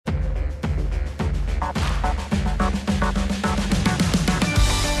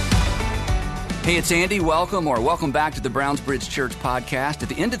Hey, it's Andy. Welcome back to the Brownsbridge Church podcast. At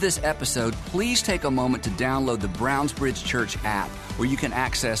the end of this episode, please take a moment to download the Brownsbridge Church app, where you can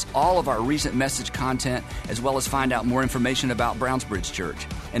access all of our recent message content, as well as find out more information about Brownsbridge Church.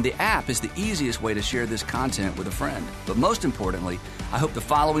 And the app is the easiest way to share this content with a friend. But most importantly, I hope the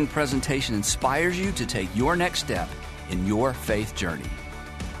following presentation inspires you to take your next step in your faith journey.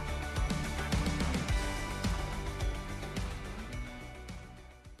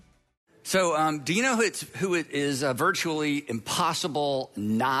 So, do you know who it is virtually impossible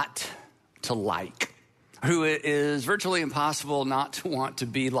not to like? Who it is virtually impossible not to want to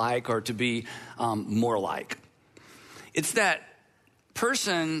be like or to be more like? It's that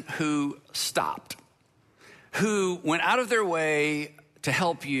person who stopped, who went out of their way to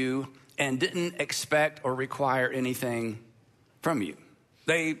help you and didn't expect or require anything from you.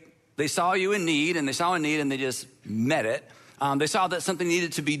 They saw you in need, and they saw a need, and they just met it. They saw that something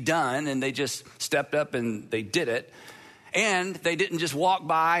needed to be done, and they just stepped up and they did it. And they didn't just walk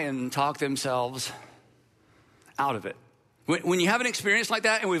by and talk themselves out of it. When you have an experience like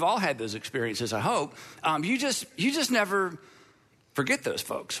that, and we've all had those experiences, I hope, you just never forget those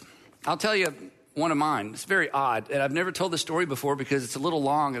folks. I'll tell you one of mine. It's very odd, and I've never told this story before because it's a little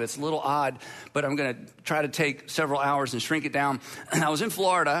long and it's a little odd, but I'm going to try to take several hours and shrink it down. I was in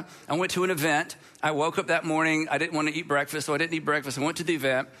Florida. I went to an event. I woke up that morning. I didn't want to eat breakfast, so I didn't eat breakfast. I went to the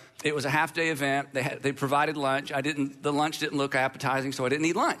event. It was a half-day event. They provided lunch. The lunch didn't look appetizing, so I didn't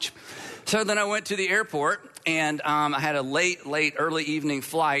eat lunch. So then I went to the airport, and I had a late, early evening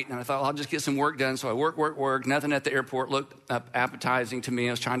flight, and I thought, well, I'll just get some work done. So I worked. Nothing at the airport looked appetizing to me.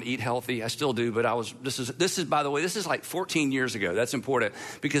 I was trying to eat healthy. I still do, but this is, by the way, this is like 14 years ago. That's important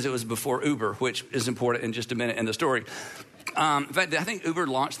because it was before Uber, which is important in just a minute in the story. In fact, I think Uber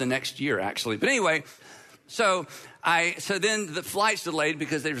launched the next year, actually. But anyway, so then the flight's delayed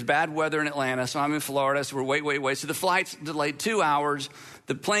because there's bad weather in Atlanta. So I'm in Florida, so we're wait. So the flight's delayed 2 hours.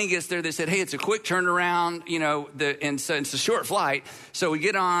 The plane gets there. They said, hey, it's a quick turnaround, and so it's a short flight. So we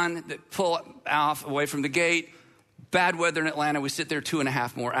get on, pull off away from the gate. Bad weather in Atlanta. We sit there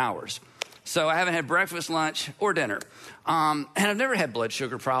 2.5 more hours. So I haven't had breakfast, lunch, or dinner. And I've never had blood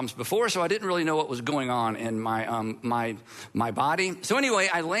sugar problems before, so I didn't really know what was going on in my body. So anyway,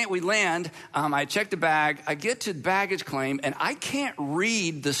 we land. I check the bag. I get to baggage claim, and I can't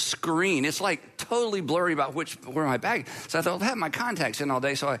read the screen. It's like totally blurry about where my bag is. So I thought, I have my contacts in all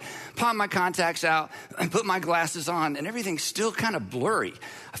day. So I pop my contacts out and put my glasses on, and everything's still kind of blurry.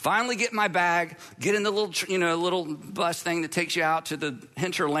 I finally get my bag, get in the little bus thing that takes you out to the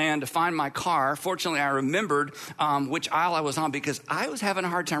hinterland to find my car. Fortunately, I remembered which aisle I was on because I was having a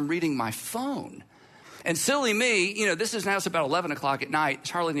hard time reading my phone. And silly me, it's about 11 o'clock at night. There's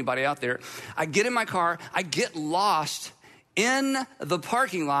hardly anybody out there. I get in my car. I get lost in the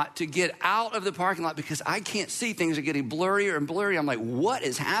parking lot to get out of the parking lot because I can't see. Things are getting blurrier and blurrier. I'm like, what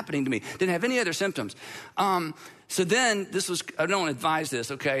is happening to me? Didn't have any other symptoms. So then I don't want to advise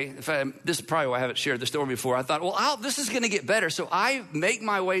this, okay? This is probably why I haven't shared the story before. I thought, well, this is going to get better. So I make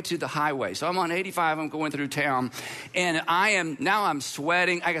my way to the highway. So I'm on 85. I'm going through town. And I'm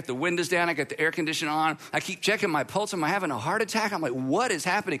sweating. I got the windows down. I got the air conditioner on. I keep checking my pulse. Am I having a heart attack? I'm like, what is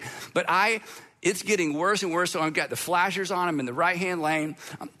happening? But it's getting worse and worse. So I've got the flashers on. I'm in the right-hand lane.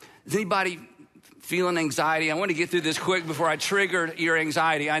 Is anybody feeling anxiety? I want to get through this quick before I trigger your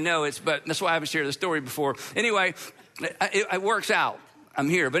anxiety. I know but that's why I haven't shared the story before. Anyway, it works out. I'm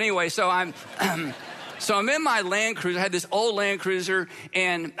here. But anyway, so I'm in my Land Cruiser. I had this old Land Cruiser,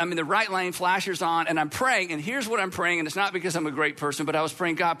 and I'm in the right lane, flashers on, and I'm praying. And here's what I'm praying, and it's not because I'm a great person, but I was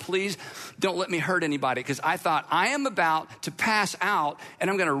praying, God, please don't let me hurt anybody, because I thought I am about to pass out, and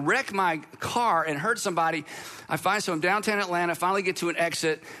I'm going to wreck my car and hurt somebody. So I'm downtown Atlanta, finally get to an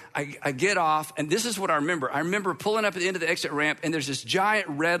exit. I get off, and this is what I remember. I remember pulling up at the end of the exit ramp, and there's this giant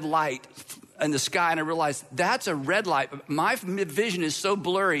red light in the sky, and I realized that's a red light. My vision is so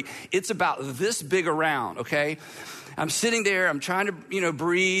blurry, it's about this big around, okay? I'm sitting there, I'm trying to,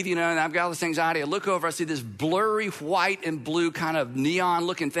 breathe, and I've got all this anxiety. I look over, I see this blurry white and blue kind of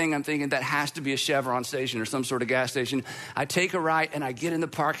neon-looking thing. I'm thinking that has to be a Chevron station or some sort of gas station. I take a right, and I get in the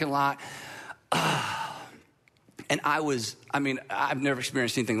parking lot. And I've never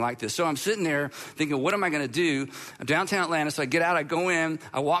experienced anything like this. So I'm sitting there thinking, what am I going to do? I'm downtown Atlanta, so I get out, I go in,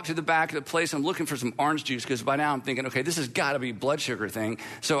 I walk to the back of the place. I'm looking for some orange juice because by now I'm thinking, okay, this has got to be a blood sugar thing.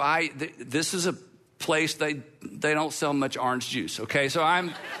 So this is a place they don't sell much orange juice, okay? So I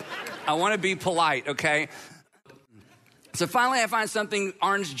want to be polite, okay? So finally I find something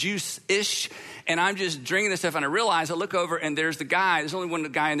orange juice-ish, And I'm just drinking this stuff, and I realize, I look over, and there's the guy. There's only one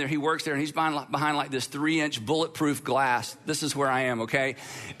guy in there. He works there, and he's behind like this 3-inch bulletproof glass. This is where I am, okay?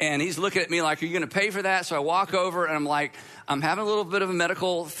 And he's looking at me like, are you going to pay for that? So I walk over, and I'm like, I'm having a little bit of a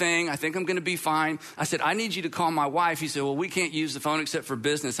medical thing. I think I'm going to be fine. I said, I need you to call my wife. He said, well, we can't use the phone except for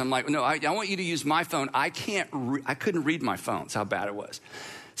business. I'm like, no, I want you to use my phone. I couldn't read my phone. That's how bad it was.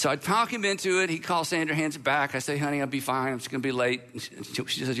 So I talk him into it. He calls Sandra, hands it back. I say, honey, I'll be fine. I'm just going to be late.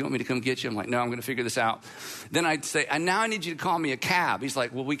 She says, you want me to come get you? I'm like, no, I'm going to figure this out. Then I'd say, and now I need you to call me a cab. He's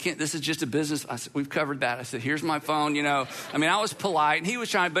like, well, we can't. This is just a business. I said, we've covered that. I said, here's my phone, I was polite, and he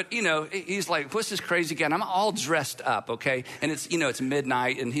was trying, but, he's like, what's this crazy guy? And I'm all dressed up, okay? And it's, it's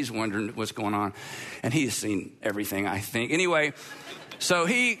midnight, and he's wondering what's going on. And he has seen everything, I think. Anyway, so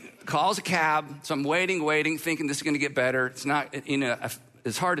he calls a cab. So I'm waiting, thinking this is going to get better. It's not,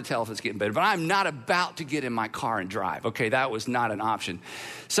 it's hard to tell if it's getting better, but I'm not about to get in my car and drive. Okay, that was not an option.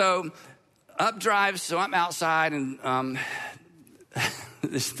 So up drives, so I'm outside, and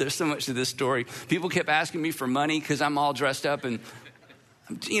there's so much to this story. People kept asking me for money because I'm all dressed up, and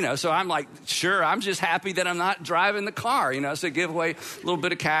so I'm like, sure, I'm just happy that I'm not driving the car, so give away a little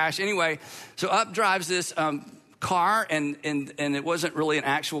bit of cash. Anyway, so up drives this car, and it wasn't really an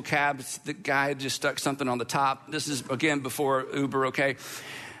actual cab. The guy had just stuck something on the top. This is, again, before Uber, okay?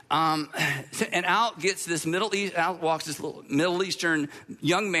 And out walks this little Middle Eastern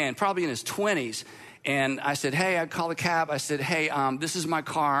young man, probably in his 20s. And I said, hey, I called a cab. I said, hey, this is my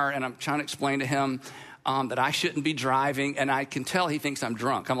car. And I'm trying to explain to him that I shouldn't be driving. And I can tell he thinks I'm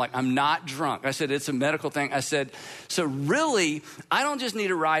drunk. I'm like, I'm not drunk. I said, it's a medical thing. I said, so really, I don't just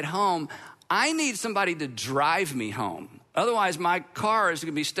need a ride home. I need somebody to drive me home. Otherwise, my car is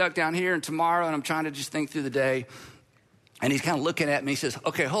going to be stuck down here, and tomorrow, and I'm trying to just think through the day. And he's kind of looking at me. He says,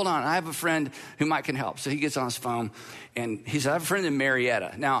 okay, hold on. I have a friend who can help. So he gets on his phone, and he says, I have a friend in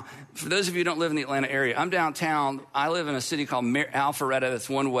Marietta. Now, for those of you who don't live in the Atlanta area, I'm downtown. I live in a city called Alpharetta. That's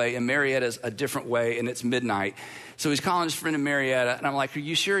one way, and Marietta is a different way, and it's midnight. So he's calling his friend in Marietta, and I'm like, are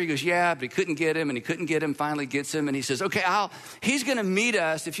you sure? He goes, yeah, but he couldn't get him, and he couldn't get him, finally gets him, and he says, okay, he's going to meet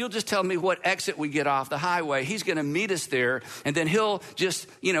us. If you'll just tell me what exit we get off the highway, he's going to meet us there, and then he'll just,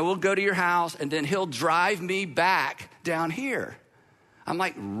 we'll go to your house, and then he'll drive me back down here. I'm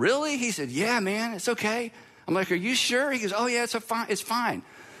like, really? He said, yeah, man, it's okay. I'm like, are you sure? He goes, oh, yeah, it's fine.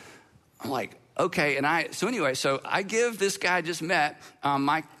 I'm like, okay, so I give this guy I just met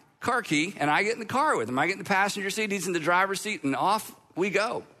my car key, and I get in the car with him. I get in the passenger seat, he's in the driver's seat, and off we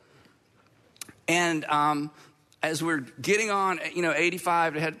go. And as we're getting on,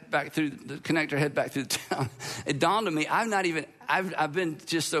 85 to head back through the connector, head back through the town, it dawned on me, I've been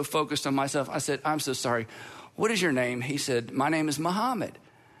just so focused on myself. I said, I'm so sorry. What is your name? He said, my name is Muhammad.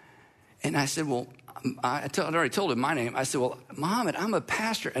 And I said, well, I already told him my name. I said, well, Muhammad, I'm a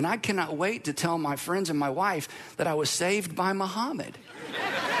pastor, and I cannot wait to tell my friends and my wife that I was saved by Muhammad.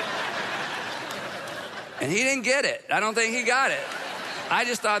 And he didn't get it. I don't think he got it. I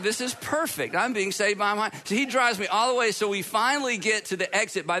just thought, this is perfect. I'm being saved by Muhammad. So he drives me all the way. So we finally get to the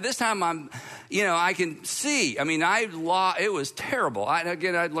exit. By this time, I can see. It was terrible.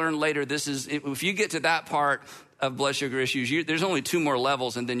 I'd learned later, if you get to that part of blood sugar issues, there's only 2 more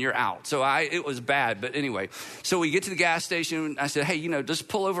levels, and then you're out. So it was bad. But anyway, so we get to the gas station. I said, hey, just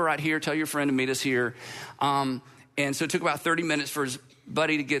pull over right here. Tell your friend to meet us here. And so it took about 30 minutes for his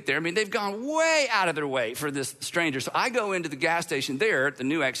buddy to get there. They've gone way out of their way for this stranger. So I go into the gas station there at the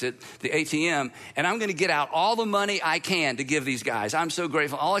new exit, the ATM, and I'm going to get out all the money I can to give these guys. I'm so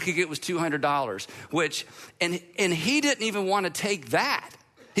grateful. All I could get was $200, and he didn't even want to take that.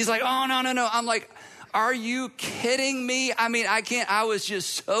 He's like, oh, no. I'm like, are you kidding me? I can't. I was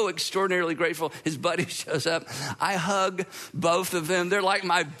just so extraordinarily grateful. His buddy shows up. I hug both of them. They're like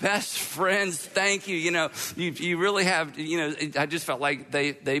my best friends. Thank you. You really have, I just felt like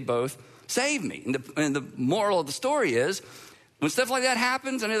they both saved me. And the moral of the story is, when stuff like that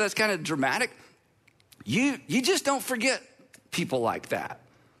happens, I know that's kind of dramatic, you just don't forget people like that,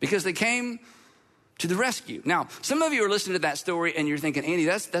 because they came to the rescue. Now, some of you are listening to that story and you're thinking, Andy,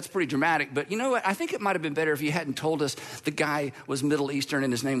 that's pretty dramatic. But you know what? I think it might have been better if you hadn't told us the guy was Middle Eastern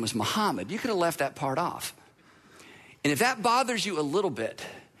and his name was Muhammad. You could have left that part off. And if that bothers you a little bit,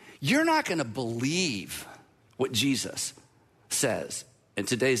 you're not going to believe what Jesus says in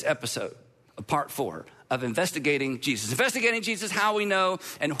today's episode of part 4 of Investigating Jesus. Investigating Jesus, how we know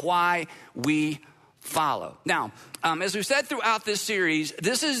and why we follow. Now, as we've said throughout this series,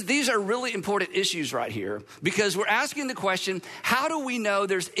 these are really important issues right here, because we're asking the question, how do we know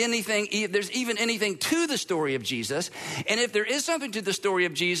there's even anything to the story of Jesus? And if there is something to the story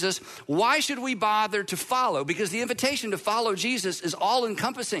of Jesus, why should we bother to follow? Because the invitation to follow Jesus is all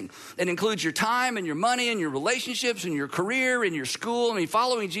encompassing. It includes your time and your money and your relationships and your career and your school. I mean,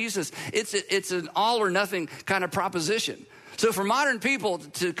 following Jesus, it's an all or nothing kind of proposition. So for modern people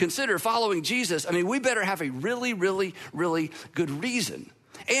to consider following Jesus, I mean, we better have a really, really, really good reason.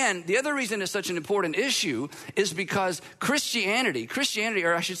 And the other reason it's such an important issue is because Christianity,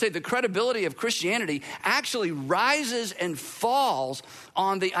 or I should say the credibility of Christianity, actually rises and falls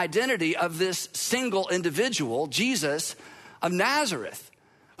on the identity of this single individual, Jesus of Nazareth.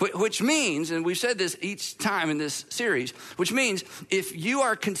 Which means, and we've said this each time in this series, which means if you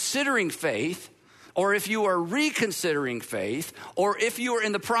are considering faith, or if you are reconsidering faith, or if you are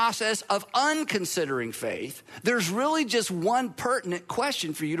in the process of unconsidering faith, there's really just one pertinent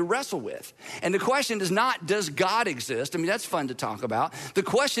question for you to wrestle with. And the question is not, does God exist? I mean, that's fun to talk about. The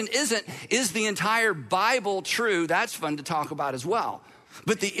question isn't, is the entire Bible true? That's fun to talk about as well.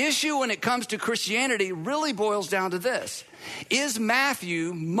 But the issue when it comes to Christianity really boils down to this. Is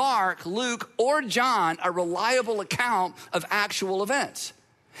Matthew, Mark, Luke, or John a reliable account of actual events?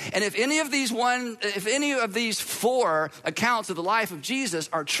 And if any of these four accounts of the life of Jesus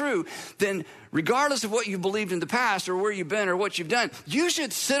are true, then regardless of what you've believed in the past or where you've been or what you've done, you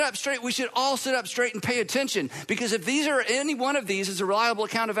should sit up straight. We should all sit up straight and pay attention, because if any one of these is a reliable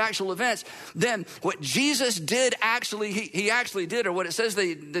account of actual events, then what Jesus did he actually did, or what it says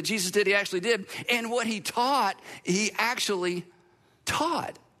that Jesus did, he actually did, and what he taught, he actually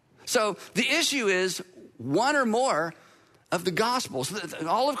taught. So the issue is one or more of the Gospels.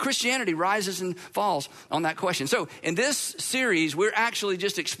 All of Christianity rises and falls on that question. So in this series, we're actually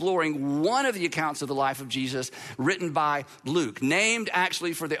just exploring one of the accounts of the life of Jesus written by Luke, named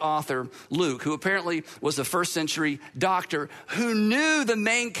actually for the author Luke, who apparently was a first century doctor who knew the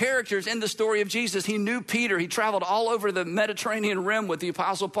main characters in the story of Jesus. He knew Peter. He traveled all over the Mediterranean rim with the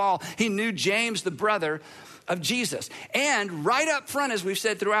Apostle Paul. He knew James, the brother of Jesus. And right up front, as we've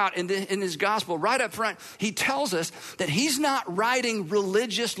said throughout in his gospel, right up front, he tells us that he's not writing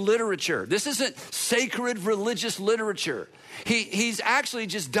religious literature. This isn't sacred religious literature. He's actually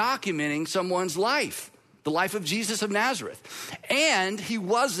just documenting someone's life, the life of Jesus of Nazareth. And he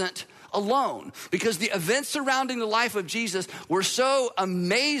wasn't alone, because the events surrounding the life of Jesus were so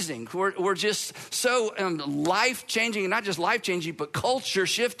amazing, were just so life-changing, and not just life-changing, but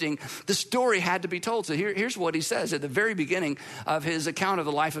culture-shifting. The story had to be told. So here's what he says at the very beginning of his account of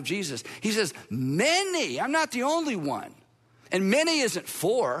the life of Jesus. He says, many, I'm not the only one, and many isn't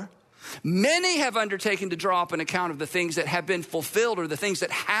four. Many have undertaken to draw up an account of the things that have been fulfilled, or the things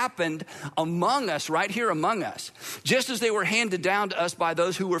that happened among us, right here among us, just as they were handed down to us by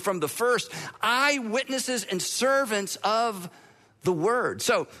those who were from the first, eyewitnesses and servants of the word.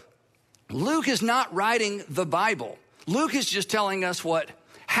 So Luke is not writing the Bible. Luke is just telling us what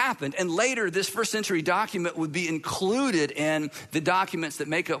happened. And later, this first century document would be included in the documents that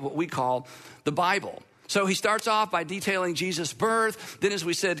make up what we call the Bible. So he starts off by detailing Jesus' birth. Then, as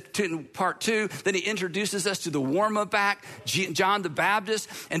we said in part 2, then he introduces us to the warm-up act, John the Baptist.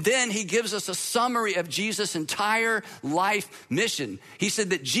 And then he gives us a summary of Jesus' entire life mission. He said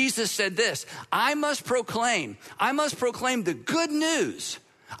that Jesus said this, I must proclaim the good news.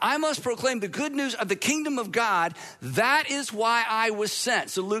 I must proclaim the good news of the kingdom of God. That is why I was sent.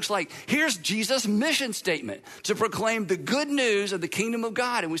 So Luke's like, here's Jesus' mission statement, to proclaim the good news of the kingdom of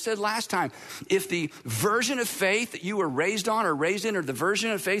God. And we said last time, if the version of faith that you were raised on or raised in, or the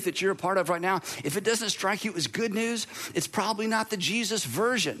version of faith that you're a part of right now, if it doesn't strike you as good news, it's probably not the Jesus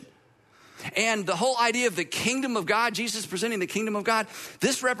version. And the whole idea of the kingdom of God, Jesus presenting the kingdom of God,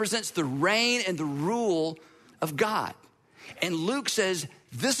 this represents the reign and the rule of God. And Luke says,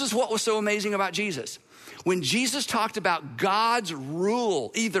 this is what was so amazing about Jesus. When Jesus talked about God's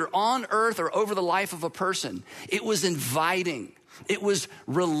rule, either on earth or over the life of a person, it was inviting. It was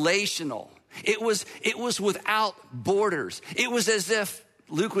relational. It was without borders. It was as if,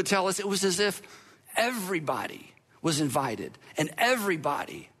 Luke would tell us, it was as if everybody was invited and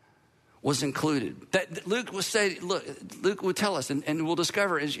everybody was included. That Luke would say, look, Luke would tell us, and we'll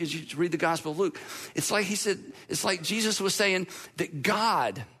discover as you read the Gospel of Luke, it's like he said, it's like Jesus was saying that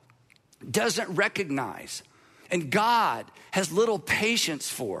God doesn't recognize, and God has little patience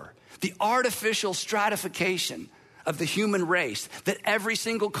for the artificial stratification of the human race that every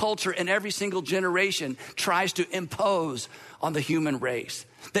single culture and every single generation tries to impose on the human race,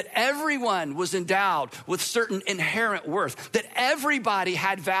 that everyone was endowed with certain inherent worth, that everybody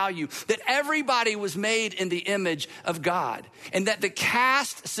had value, that everybody was made in the image of God, and that the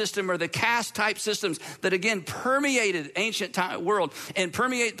caste system or the caste type systems that again permeated ancient world and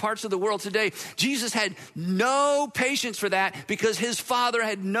permeate parts of the world today, Jesus had no patience for that because his Father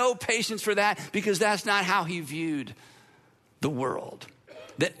had no patience for that because that's not how he viewed the world.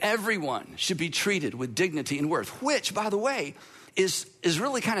 That everyone should be treated with dignity and worth, which, by the way, is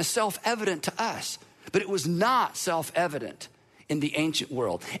really kind of self-evident to us. But it was not self-evident in the ancient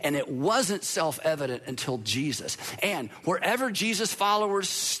world. And it wasn't self-evident until Jesus. And wherever Jesus' followers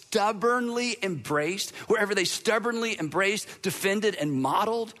stubbornly embraced, defended, and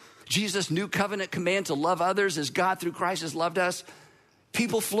modeled Jesus' new covenant command to love others as God through Christ has loved us,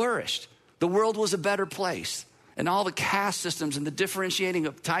 people flourished. The world was a better place. And all the caste systems and the differentiating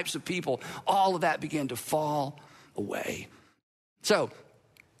of types of people, all of that began to fall away. So,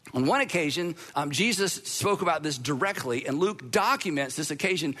 on one occasion, Jesus spoke about this directly, and Luke documents this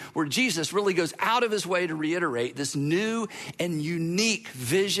occasion where Jesus really goes out of his way to reiterate this new and unique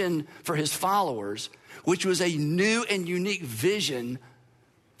vision for his followers, which was a new and unique vision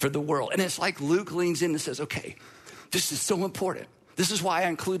for the world. And it's like Luke leans in and says, okay, this is so important. This is why I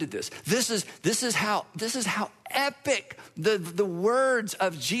included this. This is how epic the words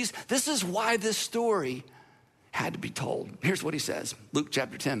of Jesus. This is why this story had to be told. Here's what he says, Luke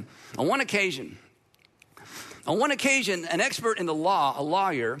chapter 10. On one occasion, an expert in the law, a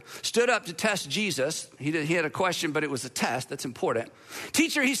lawyer, stood up to test Jesus. He had a question, but it was a test. That's important.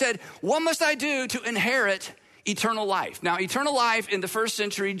 Teacher, he said, what must I do to inherit eternal life? Now, eternal life in the first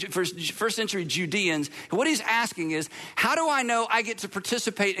century Judeans, what he's asking is, how do I know I get to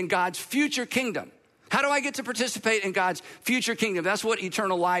participate in God's future kingdom? How do I get to participate in God's future kingdom? That's what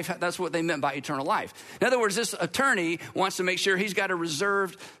eternal life, that's what they meant by eternal life. In other words, this attorney wants to make sure he's got a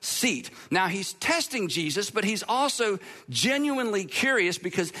reserved seat. Now, he's testing Jesus, but he's also genuinely curious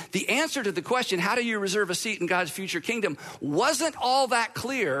because the answer to the question, how do you reserve a seat in God's future kingdom, wasn't all that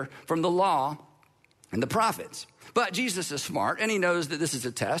clear from the law and the prophets. But Jesus is smart, and he knows that this is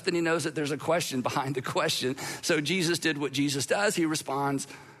a test, and he knows that there's a question behind the question. So Jesus did what Jesus does. He responds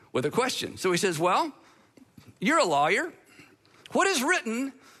with a question. So he says, well, you're a lawyer. What is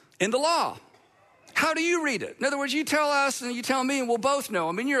written in the law? How do you read it? In other words, you tell us and you tell me, and we'll both know.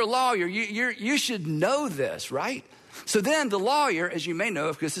 I mean, you're a lawyer. You should know this, right? So then the lawyer, as you may know,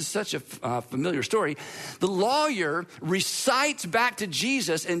 because this is such a familiar story, the lawyer recites back to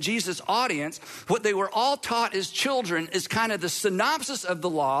Jesus and Jesus' audience what they were all taught as children is kind of the synopsis of the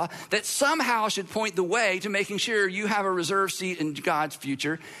law that somehow should point the way to making sure you have a reserved seat in God's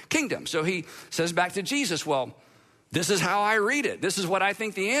future kingdom. So he says back to Jesus, well, this is how I read it. This is what I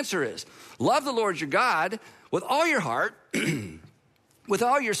think the answer is. Love the Lord your God with all your heart, with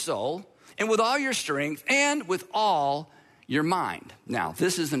all your soul, and with all your strength, and with all your mind. Now,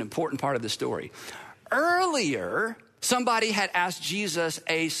 this is an important part of the story. Earlier, somebody had asked Jesus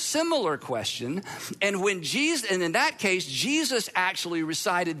a similar question, and in that case, Jesus actually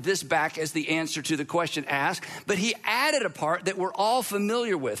recited this back as the answer to the question asked, but he added a part that we're all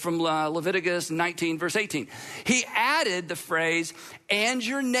familiar with from Leviticus 19, verse 18. He added the phrase, and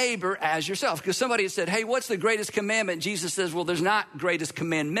your neighbor as yourself. Because somebody had said, hey, what's the greatest commandment? Jesus says, well, there's not greatest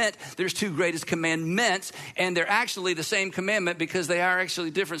commandment. There's two greatest commandments, and they're actually the same commandment because they are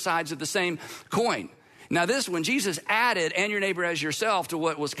actually different sides of the same coin. Now when Jesus added, and your neighbor as yourself, to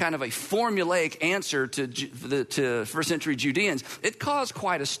what was kind of a formulaic answer to first century Judeans, it caused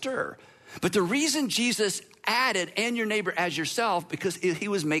quite a stir. But the reason Jesus added, and your neighbor as yourself, because he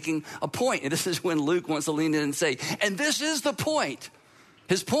was making a point. And this is when Luke wants to lean in and say, and this is the point.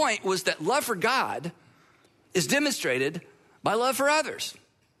 His point was that love for God is demonstrated by love for others.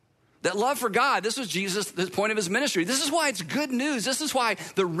 That love for God, this was Jesus, the point of his ministry. This is why it's good news. This is why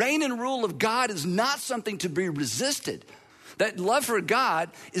the reign and rule of God is not something to be resisted. That love for God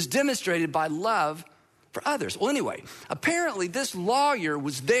is demonstrated by love for others. Well, anyway, apparently this lawyer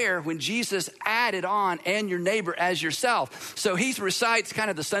was there when Jesus added on, and your neighbor as yourself. So he recites kind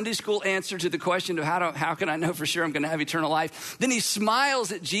of the Sunday school answer to the question of how can I know for sure I'm going to have eternal life? Then he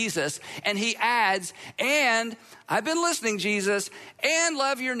smiles at Jesus and he adds, and I've been listening, Jesus, and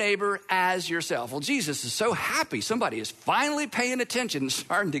love your neighbor as yourself. Well, Jesus is so happy. Somebody is finally paying attention and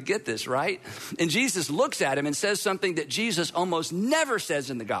starting to get this, right? And Jesus looks at him and says something that Jesus almost never says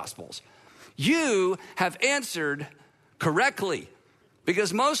in the Gospels. You have answered correctly,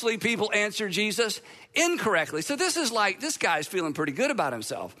 because mostly people answer Jesus incorrectly. So this is like, this guy's feeling pretty good about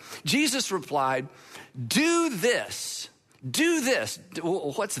himself. Jesus replied, do this.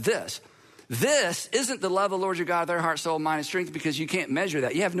 What's this? This isn't the love of the Lord your God, their heart, soul, mind, and strength, because you can't measure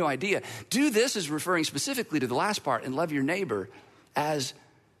that. You have no idea. Do this is referring specifically to the last part, and love your neighbor as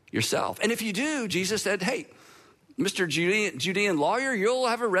yourself. And if you do, Jesus said, hey, Mr. Judean lawyer, you'll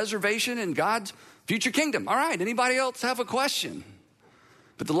have a reservation in God's future kingdom. All right, anybody else have a question?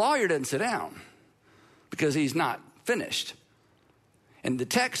 But the lawyer doesn't sit down because he's not finished. And the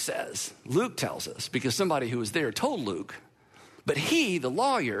text says, Luke tells us, because somebody who was there told Luke, but he, the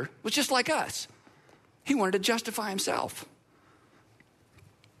lawyer, was just like us. He wanted to justify himself.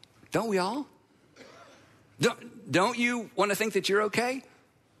 Don't we all? Don't you want to think that you're okay?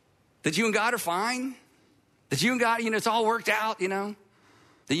 That you and God are fine? That you and God, it's all worked out, That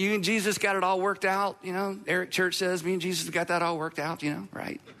you and Jesus got it all worked out, Eric Church says, me and Jesus got that all worked out,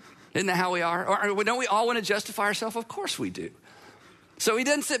 right? Isn't that how we are? Or don't we all want to justify ourselves? Of course we do. So he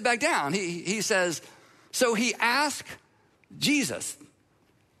doesn't sit back down. He says, so he asked Jesus.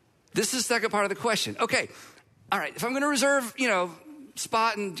 This is the second part of the question. Okay, all right, if I'm going to reserve,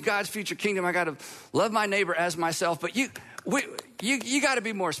 spot in God's future kingdom, I got to love my neighbor as myself. But you got to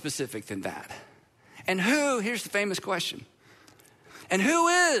be more specific than that. And here's the famous question. And who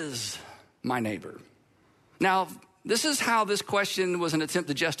is my neighbor? Now, this is how this question was an attempt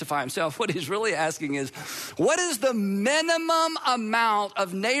to justify himself. What he's really asking is, what is the minimum amount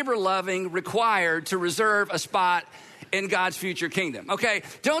of neighbor loving required to reserve a spot in God's future kingdom? Okay,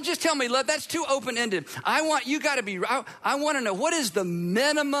 don't just tell me, that's too open-ended. I want to know, what is the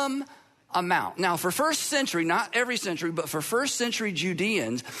minimum amount? Now, for first century, not every century, but for first century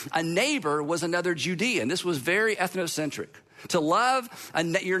Judeans, a neighbor was another Judean. This was very ethnocentric. To love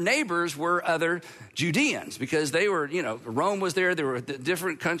your neighbors were other Judeans, because they were, Rome was there. There were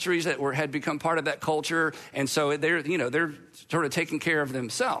different countries that had become part of that culture. And so they're sort of taking care of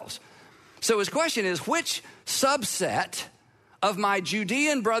themselves. So his question is, which subset of my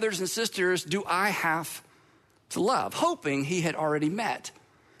Judean brothers and sisters do I have to love? Hoping he had already met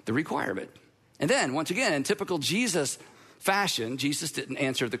the requirement. And then, once again, in typical Jesus fashion, Jesus didn't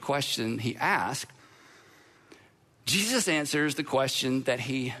answer the question he asked. Jesus answers the question that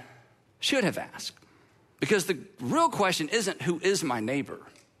he should have asked. Because the real question isn't, who is my neighbor?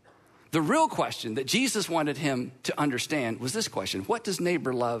 The real question that Jesus wanted him to understand was this question: what does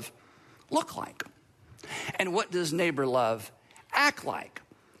neighbor love look like? And what does neighbor love act like?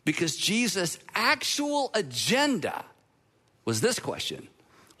 Because Jesus' actual agenda was this question: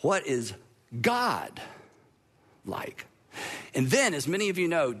 what is God like? And then, as many of you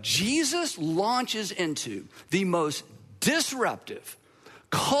know, Jesus launches into the most disruptive,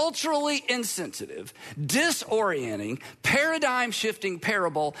 culturally insensitive, disorienting, paradigm-shifting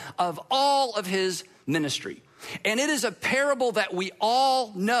parable of all of his ministry. And it is a parable that we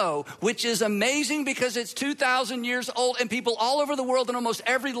all know, which is amazing because it's 2,000 years old and people all over the world in almost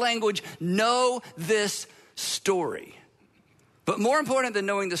every language know this story. But more important than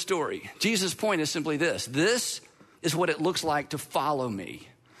knowing the story, Jesus' point is simply this: this is what it looks like to follow me,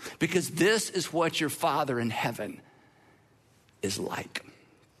 because this is what your Father in heaven is like.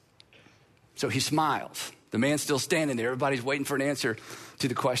 So he smiles. The man's still standing there. Everybody's waiting for an answer to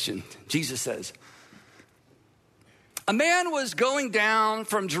the question. Jesus says, a man was going down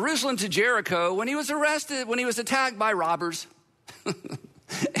from Jerusalem to Jericho when he was attacked by robbers.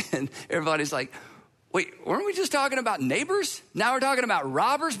 And everybody's like, wait, weren't we just talking about neighbors? Now we're talking about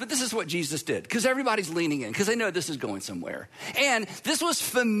robbers? But this is what Jesus did, because everybody's leaning in, because they know this is going somewhere. And this was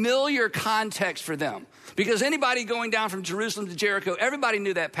familiar context for them, because anybody going down from Jerusalem to Jericho, everybody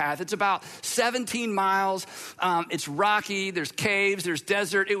knew that path. It's about 17 miles. It's rocky. There's caves. There's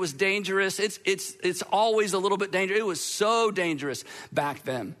desert. It was dangerous. It's always a little bit dangerous. It was so dangerous back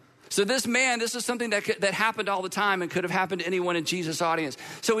then. So this is something that happened all the time and could have happened to anyone in Jesus' audience.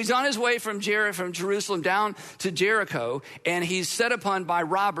 So he's on his way from Jerusalem down to Jericho, and he's set upon by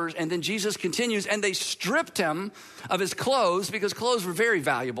robbers. And then Jesus continues, and they stripped him of his clothes, because clothes were very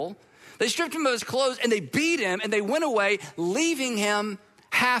valuable. They stripped him of his clothes, and they beat him, and they went away, leaving him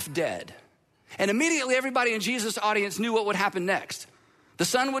half dead. And immediately everybody in Jesus' audience knew what would happen next. The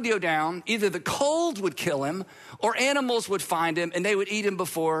sun would go down, either the cold would kill him, or animals would find him, and they would eat him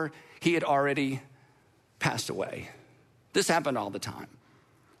before he had already passed away. This happened all the time.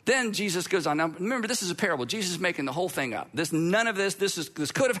 Then Jesus goes on. Now, remember, this is a parable. Jesus is making the whole thing up. None of this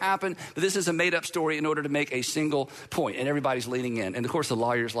could have happened, but this is a made-up story in order to make a single point, and everybody's leaning in. And, of course, the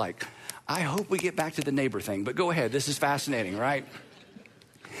lawyer's like, I hope we get back to the neighbor thing, but go ahead. This is fascinating, right?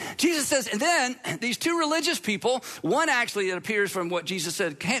 Jesus says, and then these two religious people, one actually, it appears from what Jesus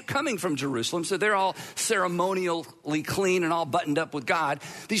said, coming from Jerusalem, so they're all ceremonially clean and all buttoned up with God.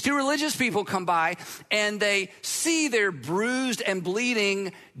 These two religious people come by and they see their bruised and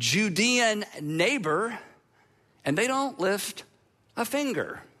bleeding Judean neighbor, and they don't lift a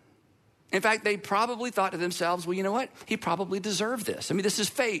finger. In fact, they probably thought to themselves, well, you know what? He probably deserved this. I mean, this is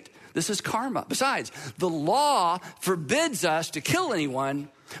fate. This is karma. Besides, the law forbids us to kill anyone,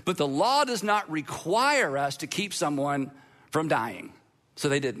 but the law does not require us to keep someone from dying. So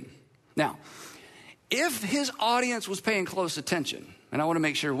they didn't. Now, if his audience was paying close attention, and I want to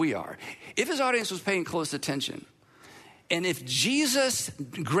make sure we are, if his audience was paying close attention, and if Jesus'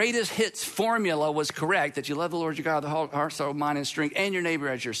 greatest hits formula was correct, that you love the Lord your God with the whole heart, soul, mind, and strength, and your neighbor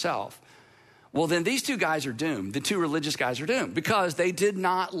as yourself, well, then these two guys are doomed. The two religious guys are doomed because they did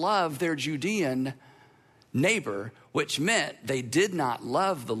not love their Judean neighbor, which meant they did not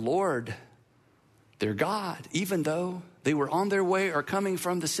love the Lord, their God, even though they were on their way or coming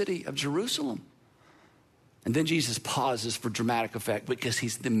from the city of Jerusalem. And then Jesus pauses for dramatic effect because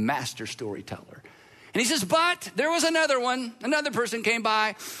he's the master storyteller. And he says, but there was another person came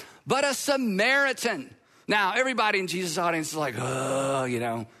by, but a Samaritan. Now, everybody in Jesus' audience is like,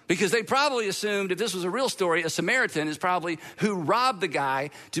 oh, because they probably assumed if this was a real story, a Samaritan is probably who robbed the guy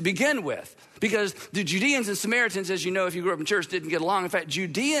to begin with. Because the Judeans and Samaritans, as you know, if you grew up in church, didn't get along. In fact,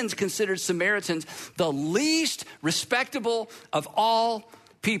 Judeans considered Samaritans the least respectable of all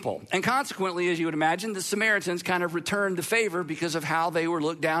people. And consequently, as you would imagine, the Samaritans kind of returned the favor because of how they were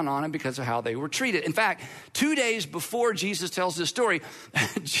looked down on and because of how they were treated. In fact, 2 days before Jesus tells this story,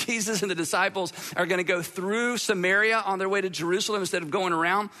 Jesus and the disciples are going to go through Samaria on their way to Jerusalem instead of going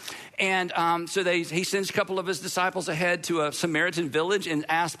around. And so he sends a couple of his disciples ahead to a Samaritan village and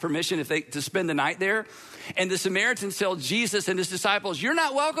asks permission to spend the night there. And the Samaritans tell Jesus and his disciples, you're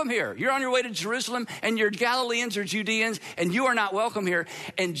not welcome here. You're on your way to Jerusalem and you're Galileans or Judeans and you are not welcome here.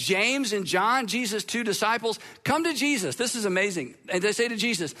 And James and John, Jesus' two disciples, come to Jesus. This is amazing. And they say to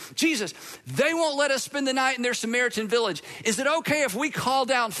Jesus, they won't let us spend the night in their Samaritan village. Is it okay if we call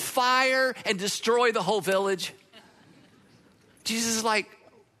down fire and destroy the whole village? Jesus is like,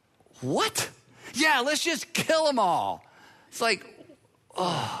 what? Yeah, let's just kill them all. It's like,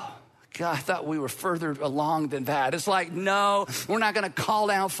 oh, God, I thought we were further along than that. It's like, no, we're not going to call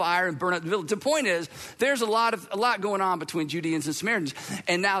down fire and burn up the village. The point is, there's a lot going on between Judeans and Samaritans.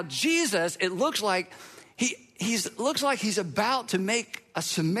 And now Jesus, it looks like he's about to make a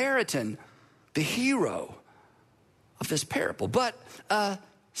Samaritan the hero of this parable. But a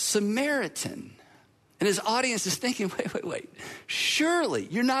Samaritan. And his audience is thinking, wait. Surely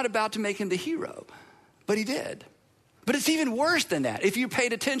you're not about to make him the hero. But he did. But it's even worse than that if you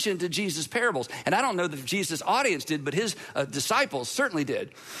paid attention to Jesus' parables. And I don't know that Jesus' audience did, but his disciples certainly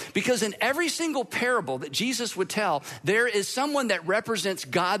did. Because in every single parable that Jesus would tell, there is someone that represents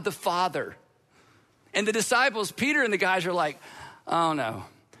God the Father. And the disciples, Peter and the guys are like, oh no.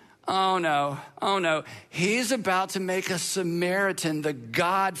 He's about to make a Samaritan the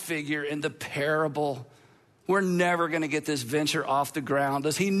God figure in the parable. We're never going to get this venture off the ground.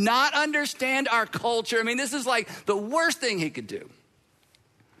 Does he not understand our culture? I mean, this is like the worst thing he could do.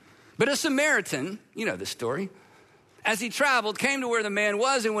 But a Samaritan, you know this story, as he traveled, came to where the man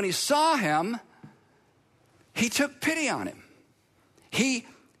was, and when he saw him, he took pity on him. He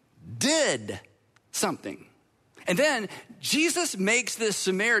did something. And then Jesus makes this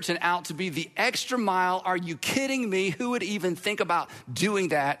Samaritan out to be the extra mile. Are you kidding me? Who would even think about doing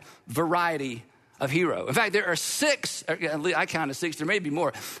that variety of hero? In fact, there are I counted 6, there may be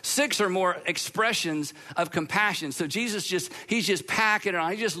more, 6 or more expressions of compassion. So Jesus he's just packing it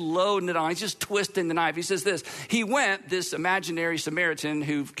on, he's just loading it on, he's just twisting the knife. He says this imaginary Samaritan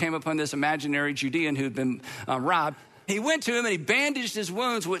who came upon this imaginary Judean who'd been robbed, he went to him and he bandaged his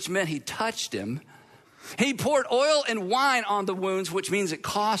wounds, which meant he touched him. He poured oil and wine on the wounds, which means it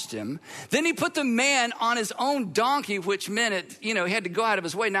cost him. Then he put the man on his own donkey, which meant he had to go out of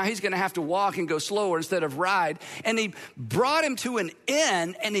his way. Now he's going to have to walk and go slower instead of ride. And he brought him to an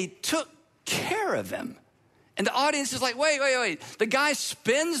inn and he took care of him. And the audience is like, wait. The guy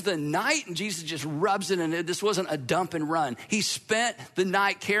spends the night and Jesus just rubs it in. This wasn't a dump and run. He spent the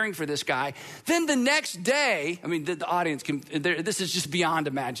night caring for this guy. Then the next day, the audience this is just beyond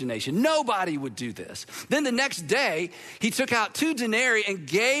imagination. Nobody would do this. Then the next day, he took out 2 denarii and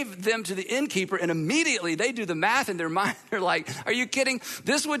gave them to the innkeeper. And immediately they do the math in their mind. They're like, are you kidding?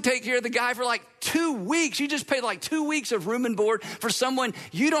 This would take care of the guy for like 2 weeks. You just paid like 2 weeks of room and board for someone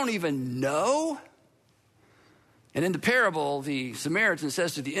you don't even know. And in the parable, the Samaritan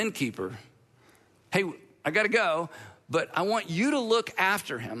says to the innkeeper, hey, I got to go, but I want you to look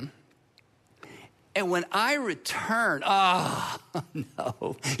after him. And when I return, oh,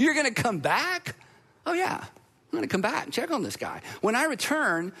 no, you're going to come back? Oh, yeah, I'm going to come back and check on this guy. When I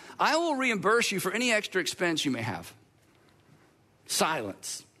return, I will reimburse you for any extra expense you may have.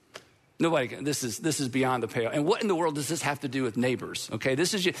 Silence. Nobody can. This is beyond the pale. And what in the world does this have to do with neighbors? Okay,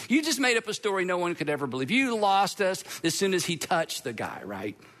 this is you just made up a story no one could ever believe. You lost us as soon as he touched the guy,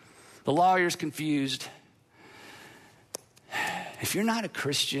 right? The lawyer's confused. If you're not a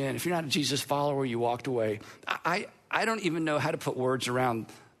Christian, if you're not a Jesus follower, you walked away. I don't even know how to put words around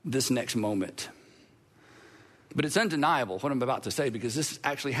this next moment. But it's undeniable what I'm about to say because this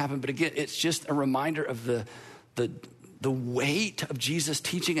actually happened. But again, it's just a reminder of the weight of Jesus'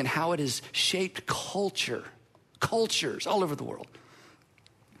 teaching and how it has shaped cultures all over the world.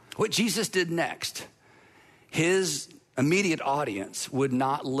 What Jesus did next, his immediate audience would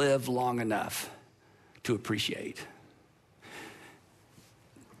not live long enough to appreciate.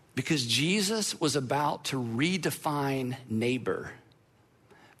 Because Jesus was about to redefine neighbor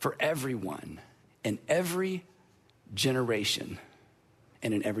for everyone in every generation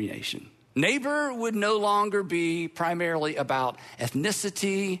and in every nation. Neighbor would no longer be primarily about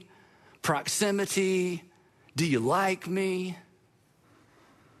ethnicity, proximity, do you like me?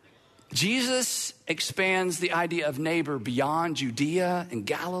 Jesus expands the idea of neighbor beyond Judea and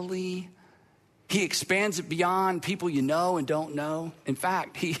Galilee. He expands it beyond people you know and don't know. In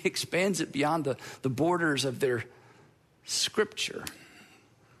fact, he expands it beyond the borders of their scripture.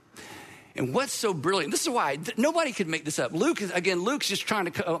 And what's so brilliant, this is why nobody could make this up. Luke's just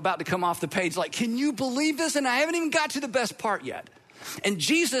about to come off the page like, can you believe this? And I haven't even got to the best part yet. And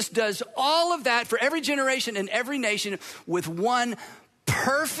Jesus does all of that for every generation and every nation with one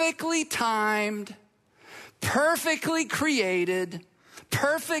perfectly timed, perfectly created,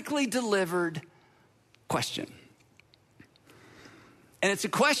 perfectly delivered question. And it's a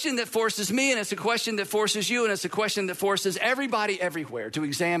question that forces me, and it's a question that forces you, and it's a question that forces everybody everywhere to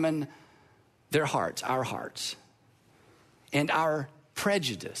examine their hearts, our hearts, and our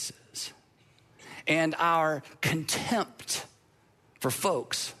prejudices, and our contempt for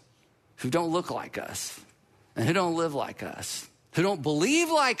folks who don't look like us, and who don't live like us, who don't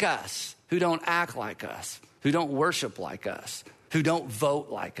believe like us, who don't act like us, who don't worship like us, who don't vote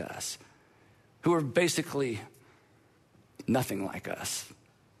like us, who are basically nothing like us,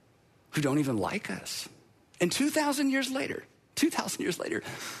 who don't even like us. And 2,000 years later,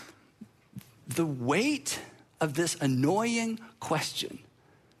 the weight of this annoying question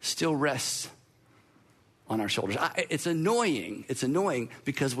still rests on our shoulders. It's annoying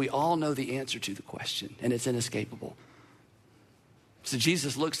because we all know the answer to the question, and it's inescapable. So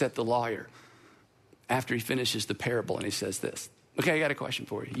Jesus looks at the lawyer after he finishes the parable, and he says this. Okay, I got a question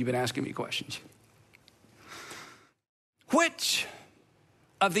for you. You've been asking me questions. Which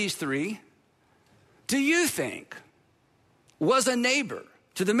of these three do you think was a neighbor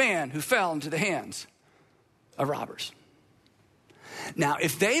to the man who fell into the hands of robbers? Now,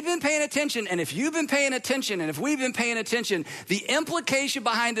 if they've been paying attention, and if you've been paying attention, and if we've been paying attention, the implication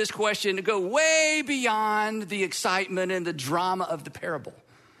behind this question to go way beyond the excitement and the drama of the parable.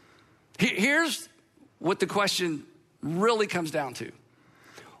 Here's what the question really comes down to.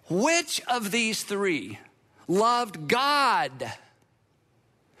 Which of these three loved God?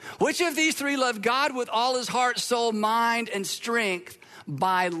 Which of these three loved God with all his heart, soul, mind, and strength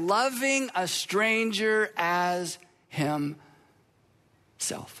by loving a stranger as himself?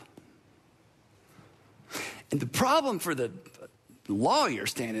 And the problem for the lawyer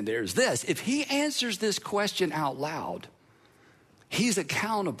standing there is this. If he answers this question out loud, he's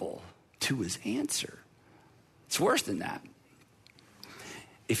accountable to his answer. It's worse than that.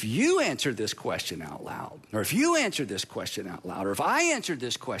 If you answer this question out loud, or if you answer this question out loud, or if I answered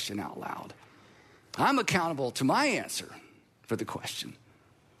this question out loud, I'm accountable to my answer for the question.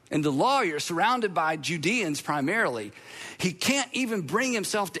 And the lawyer, surrounded by Judeans primarily, he can't even bring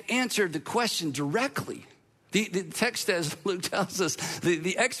himself to answer the question directly. The text says, Luke tells us,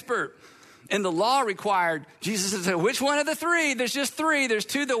 the expert in the law required Jesus to say, which one of the three? There's just three. There's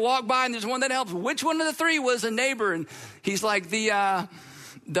two that walk by and there's one that helps. Which one of the three was a neighbor? And he's like, the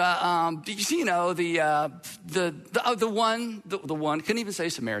one, couldn't even say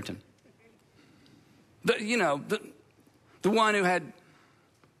Samaritan. The one who had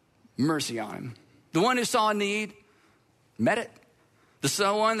mercy on him. The one who saw a need, met it.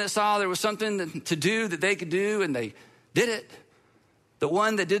 The one that saw there was something to do that they could do, and they did it. The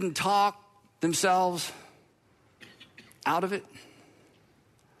one that didn't talk themselves out of it.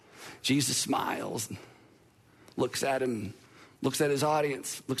 Jesus smiles, looks at him, looks at his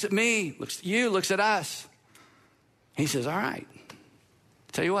audience, looks at me, looks at you, looks at us. He says, all right,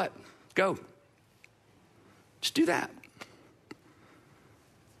 tell you what, go. Just do that.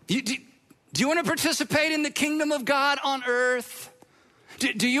 Do you want to participate in the kingdom of God on earth?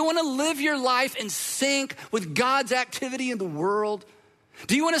 Do you want to live your life in sync with God's activity in the world?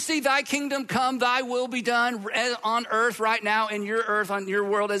 Do you want to see thy kingdom come, thy will be done on earth right now, in your earth, on your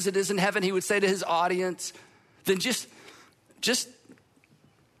world as it is in heaven? He would say to his audience, then just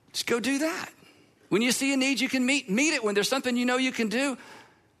go do that. When you see a need you can meet it. When there's something you know you can do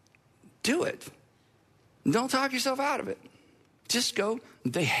it. Don't talk yourself out of it. Just go.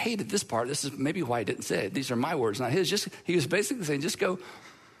 They hated this part. This is maybe why he didn't say it. These are my words, not his. He was basically saying, just go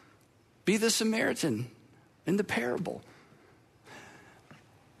be the Samaritan in the parable.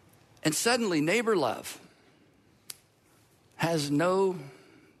 And suddenly, neighbor love has no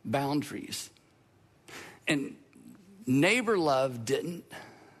boundaries. And neighbor love didn't,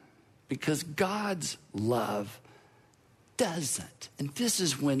 because God's love doesn't. And this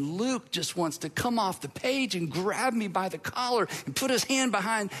is when Luke just wants to come off the page and grab me by the collar and put his hand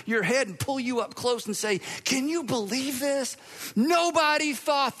behind your head and pull you up close and say, can you believe this? Nobody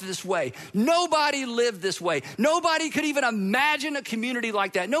thought this way. Nobody lived this way. Nobody could even imagine a community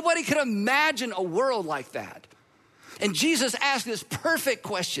like that. Nobody could imagine a world like that. And Jesus asked this perfect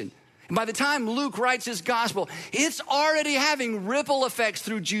question. And by the time Luke writes his gospel, it's already having ripple effects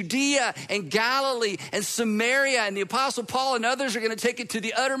through Judea and Galilee and Samaria. And the Apostle Paul and others are going to take it to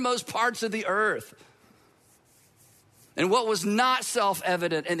the uttermost parts of the earth. And what was not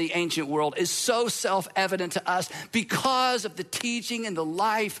self-evident in the ancient world is so self-evident to us because of the teaching and the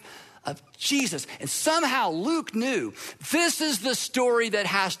life of Jesus. And somehow Luke knew this is the story that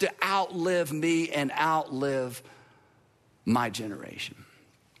has to outlive me and outlive my generation.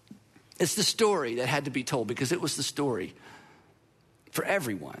 It's the story that had to be told because it was the story for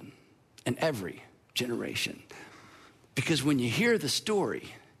everyone and every generation. Because when you hear the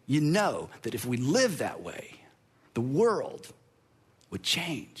story, you know that if we live that way, the world would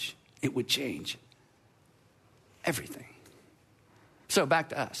change. It would change everything. So back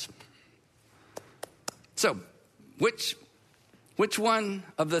to us. So which one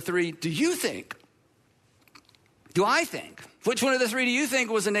of the three do I think, which one of the three do you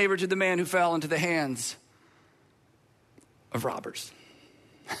think was a neighbor to the man who fell into the hands of robbers?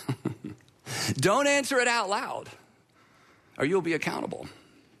 Don't answer it out loud or you'll be accountable.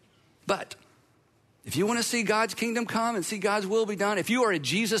 But if you want to see God's kingdom come and see God's will be done, if you are a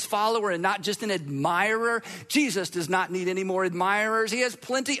Jesus follower and not just an admirer, Jesus does not need any more admirers. He has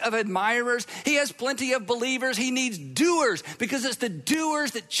plenty of admirers. He has plenty of believers. He needs doers because it's the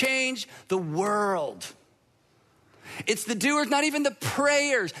doers that change the world. It's the doers, not even the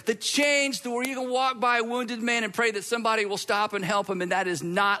prayers, that change where you can walk by a wounded man and pray that somebody will stop and help him, and that is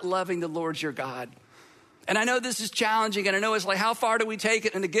not loving the Lord your God. And I know this is challenging, and I know it's like, how far do we take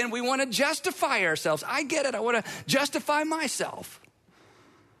it? And again, we want to justify ourselves. I get it. I want to justify myself.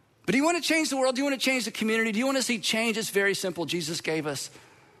 But do you want to change the world? Do you want to change the community? Do you want to see change? It's very simple. Jesus gave us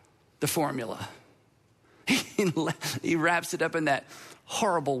the formula. He wraps it up in that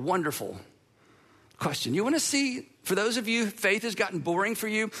horrible, wonderful question. You want to see, for those of you, faith has gotten boring for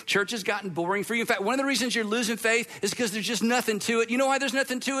you. Church has gotten boring for you. In fact, one of the reasons you're losing faith is because there's just nothing to it. You know why there's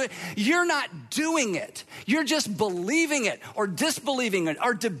nothing to it? You're not doing it. You're just believing it or disbelieving it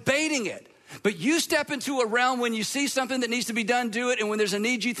or debating it. But you step into a realm when you see something that needs to be done, do it. And when there's a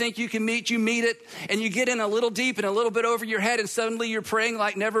need you think you can meet, you meet it. And you get in a little deep and a little bit over your head. And suddenly you're praying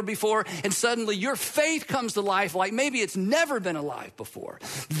like never before. And suddenly your faith comes to life like maybe it's never been alive before.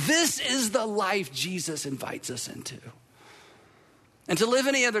 This is the life Jesus invites us into. And to live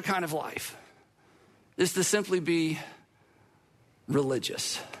any other kind of life is to simply be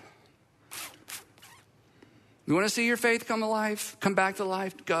religious. You want to see your faith come alive, come back to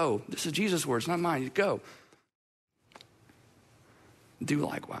life? Go. This is Jesus' words, not mine. Go. Do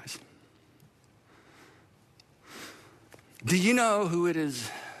likewise. Do you know who it is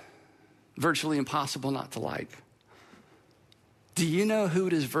virtually impossible not to like? Do you know who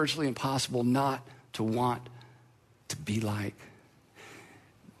it is virtually impossible not to want to be like?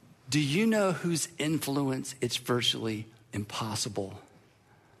 Do you know whose influence it's virtually impossible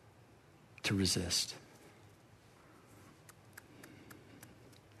to resist?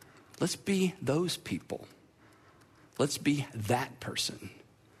 Let's be those people. Let's be that person.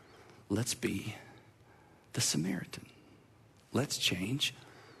 Let's be the Samaritan. Let's change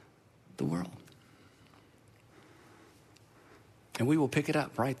the world. And we will pick it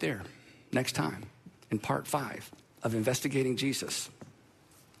up right there next time in part 5 of Investigating Jesus.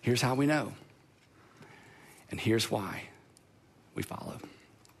 Here's how we know. And here's why we follow.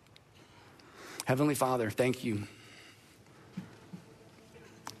 Heavenly Father, thank you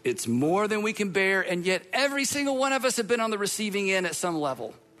It's more than we can bear, and yet every single one of us have been on the receiving end at some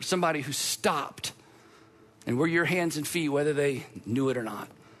level. Somebody who stopped, and we're your hands and feet, whether they knew it or not.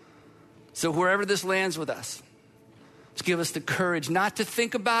 So wherever this lands with us, just give us the courage not to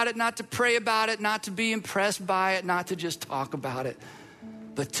think about it, not to pray about it, not to be impressed by it, not to just talk about it,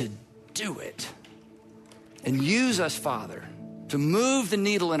 but to do it. And use us, Father, to move the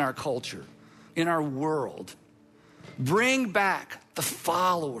needle in our culture, in our world. Bring back the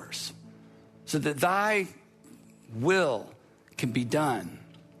followers so that thy will can be done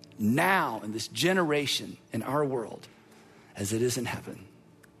now in this generation in our world as it is in heaven.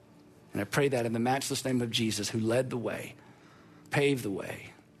 And I pray that in the matchless name of Jesus, who led the way, paved the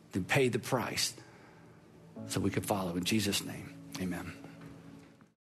way, and paid the price so we could follow. In Jesus' name, amen.